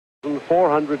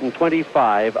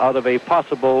425 out of a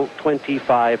possible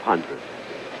 2,500.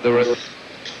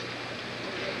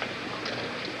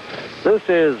 This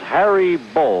is Harry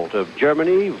Boldts of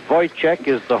Germany. Woycek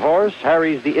is the horse.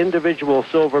 Harry's the individual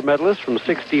silver medalist from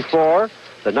 '64,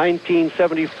 the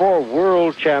 1974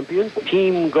 world champion,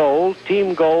 team gold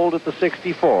at the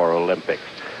 '64 Olympics.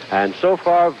 And so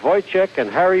far, Woycek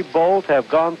and Harry Boldts have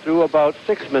gone through about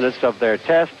 6 minutes of their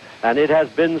test, and it has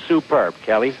been superb.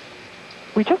 Kelly?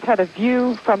 We just had a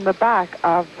view from the back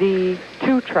of the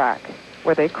two-track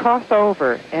where they cross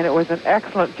over, and it was an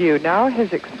excellent view. Now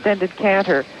his extended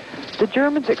canter. The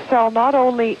Germans excel not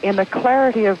only in the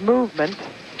clarity of movement,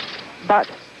 but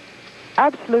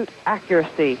absolute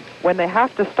accuracy. When they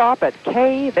have to stop at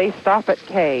K, they stop at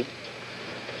K.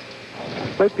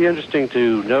 It might be interesting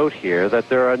to note here that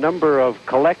there are a number of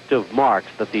collective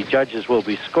marks that the judges will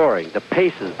be scoring. The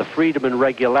paces, the freedom and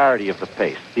regularity of the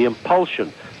pace, the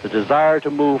impulsion, the desire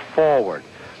to move forward,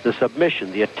 the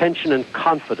submission, the attention and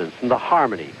confidence, and the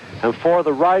harmony, and for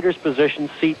the rider's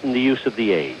position, seat, and the use of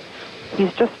the aids.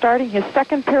 He's just starting his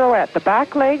second pirouette. The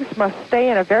back legs must stay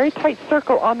in a very tight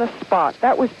circle on the spot.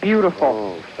 That was beautiful.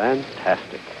 Oh,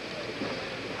 fantastic.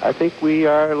 I think we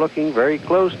are looking very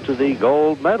close to the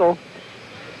gold medal.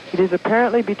 It is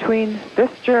apparently between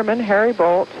this German, Harry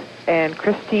Boldt, and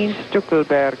Christine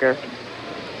Stuckelberger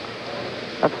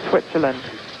of Switzerland.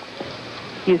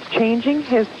 He is changing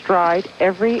his stride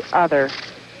every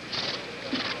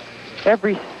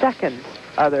second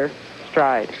other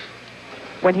stride.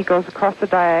 When he goes across the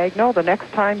diagonal, the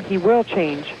next time he will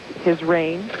change his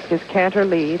rein, his canter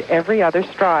lead, every other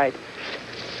stride.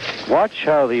 Watch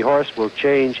how the horse will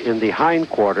change in the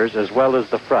hindquarters as well as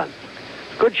the front.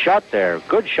 Good shot there.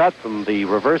 Good shot from the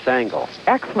reverse angle.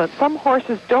 Excellent. Some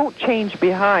horses don't change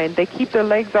behind. They keep their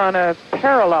legs on a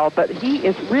parallel, but he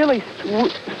is really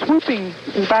swooping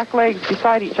his back legs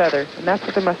beside each other, and that's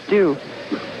what they must do.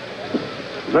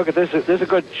 Look at this. There's a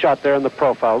good shot there in the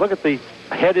profile. Look at the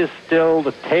head is still,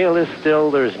 the tail is still,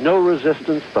 there's no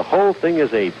resistance. The whole thing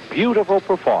is a beautiful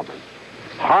performance.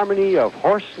 Harmony of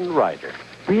horse and rider.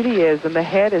 Really is, and the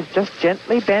head is just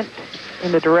gently bent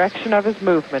in the direction of his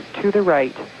movement to the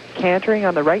right, cantering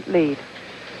on the right lead.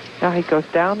 Now he goes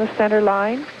down the center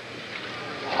line,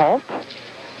 halt,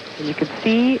 and you can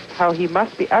see how he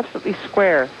must be absolutely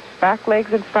square. Back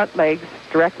legs and front legs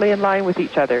directly in line with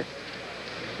each other.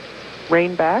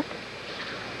 Rein back.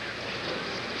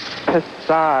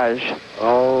 Passage.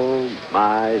 Oh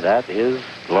my, that is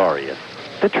glorious.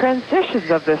 The transitions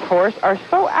of this horse are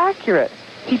so accurate.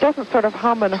 He doesn't sort of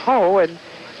hum and ho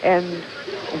and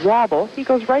wobble. He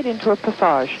goes right into a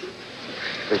passage.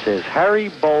 This is Harry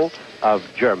Boldts of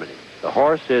Germany. The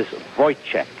horse is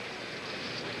Woycek.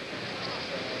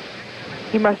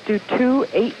 He must do 2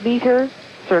 8-meter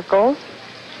circles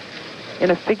in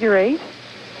a figure 8.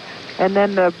 And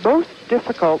then the most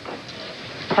difficult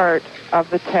part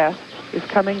of the test is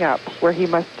coming up, where he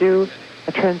must do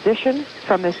a transition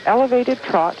from this elevated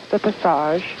trot, the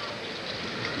passage,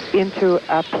 into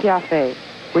a piaffe,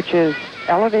 which is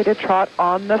elevated trot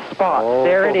on the spot. Oh,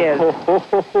 there it is.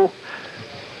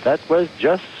 That was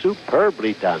just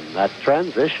superbly done, that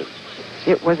transition.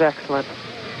 It was excellent.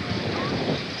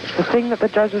 The thing that the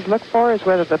judges look for is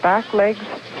whether the back legs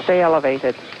stay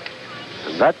elevated.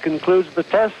 And that concludes the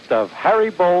test of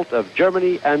Harry Boldts of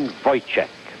Germany and Woycek.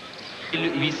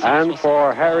 And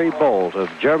for Harry Boldts of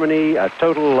Germany, a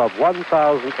total of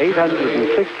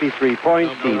 1,863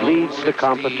 points. He leads the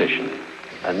competition.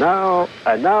 And now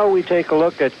we take a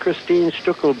look at Christine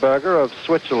Stuckelberger of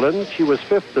Switzerland. She was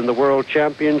 5th in the World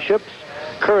Championships,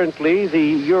 currently the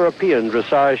European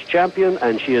dressage champion,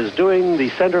 and she is doing the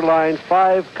center line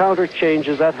 5 counter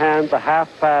changes at hand, the half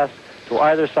pass to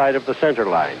either side of the center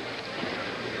line.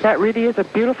 That really is a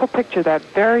beautiful picture, that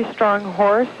very strong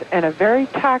horse and a very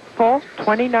tactful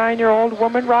 29-year-old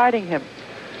woman riding him.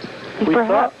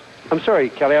 I'm sorry,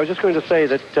 Kelly, I was just going to say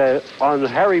that on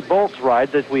Harry Boldts'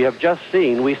 ride that we have just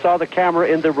seen, we saw the camera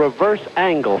in the reverse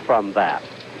angle from that.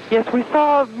 Yes, we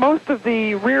saw most of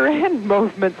the rear end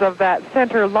movements of that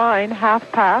center line, half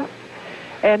pass,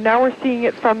 and now we're seeing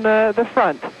it from the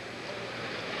front.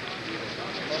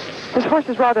 This horse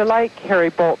is rather like Harry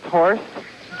Boldts' horse,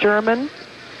 German,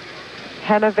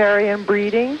 Hanoverian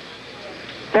breeding,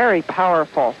 very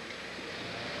powerful.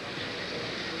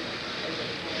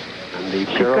 And the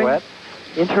pirouette?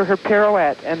 Into her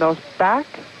pirouette, and those back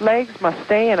legs must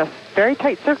stay in a very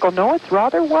tight circle. No, it's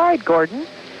rather wide, Gordon.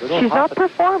 She's not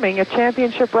performing a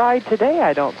championship ride today,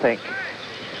 I don't think.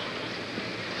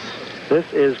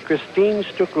 This is Christine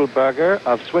Stuckelberger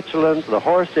of Switzerland. The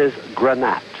horse is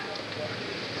Granat.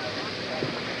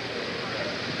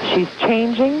 She's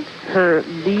changing her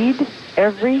lead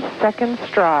every second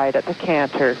stride at the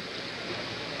canter.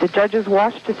 The judges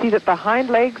watch to see that the hind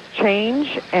legs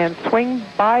change and swing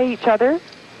by each other,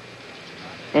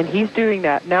 and he's doing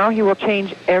that. Now he will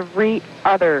change every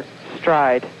other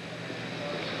stride.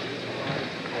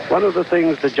 One of the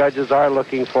things the judges are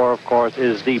looking for, of course,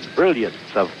 is the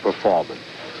brilliance of performance.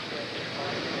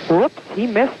 Whoops, he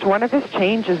missed one of his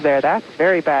changes there. That's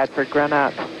very bad for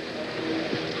Granat.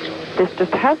 This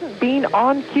just hasn't been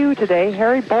on cue today.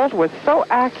 Harry Boldt was so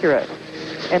accurate.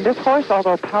 And this horse,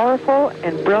 although powerful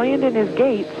and brilliant in his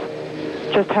gaits,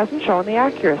 just hasn't shown the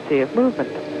accuracy of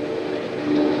movement.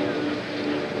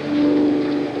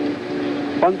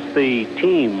 Once the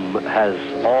team has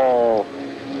all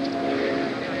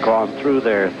gone through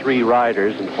their 3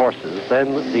 riders and horses,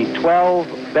 then the 12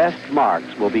 best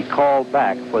marks will be called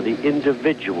back for the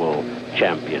individual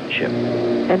championship.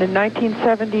 And in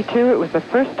 1972, it was the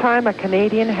first time a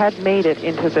Canadian had made it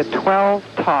into the 12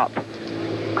 top.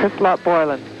 Chris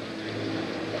Boylan.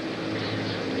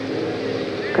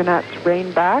 Granat's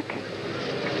rein back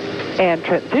and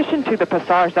transition to the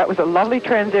passage. That was a lovely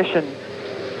transition.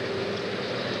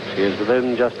 She is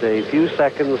within just a few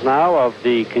seconds now of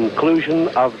the conclusion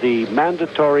of the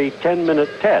mandatory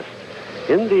 10-minute test.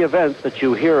 In the event that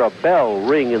you hear a bell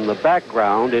ring in the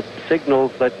background, it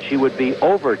signals that she would be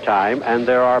overtime, and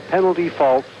there are penalty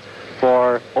faults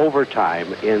for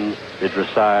overtime in the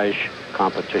dressage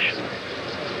competition.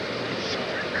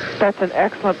 That's an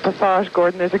excellent passage,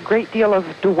 Gordon. There's a great deal of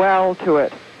dwell to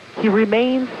it. He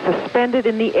remains suspended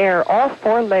in the air, all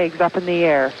 4 legs up in the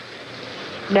air.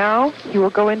 Now he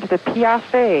will go into the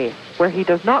piaffe, where he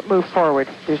does not move forward.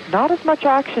 There's not as much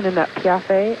action in that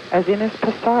piaffe as in his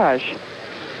passage,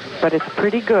 but it's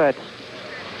pretty good.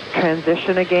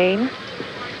 Transition again.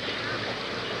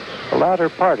 The latter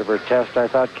part of her test, I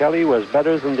thought, Kelly, was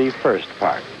better than the first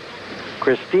part.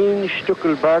 Christine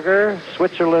Stuckelberger,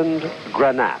 Switzerland,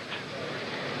 Granat.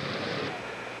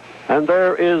 And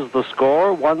there is the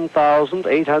score,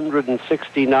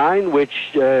 1,869,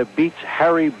 which beats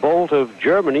Harry Boldt of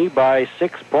Germany by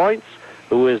 6 points,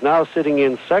 who is now sitting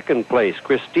in second place.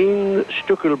 Christine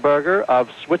Stuckelberger of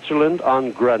Switzerland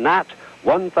on Granat,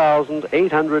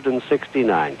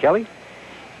 1,869. Kelly?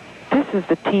 This is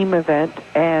the team event,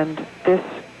 and this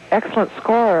excellent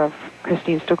score of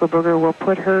Christine Stuckelberger will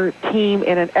put her team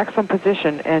in an excellent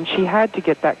position, and she had to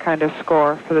get that kind of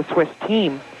score for the Swiss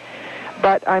team.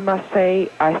 But I must say,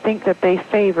 I think that they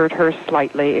favored her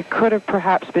slightly. It could have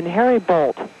perhaps been Harry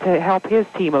Boldt to help his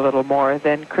team a little more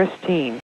than Christine.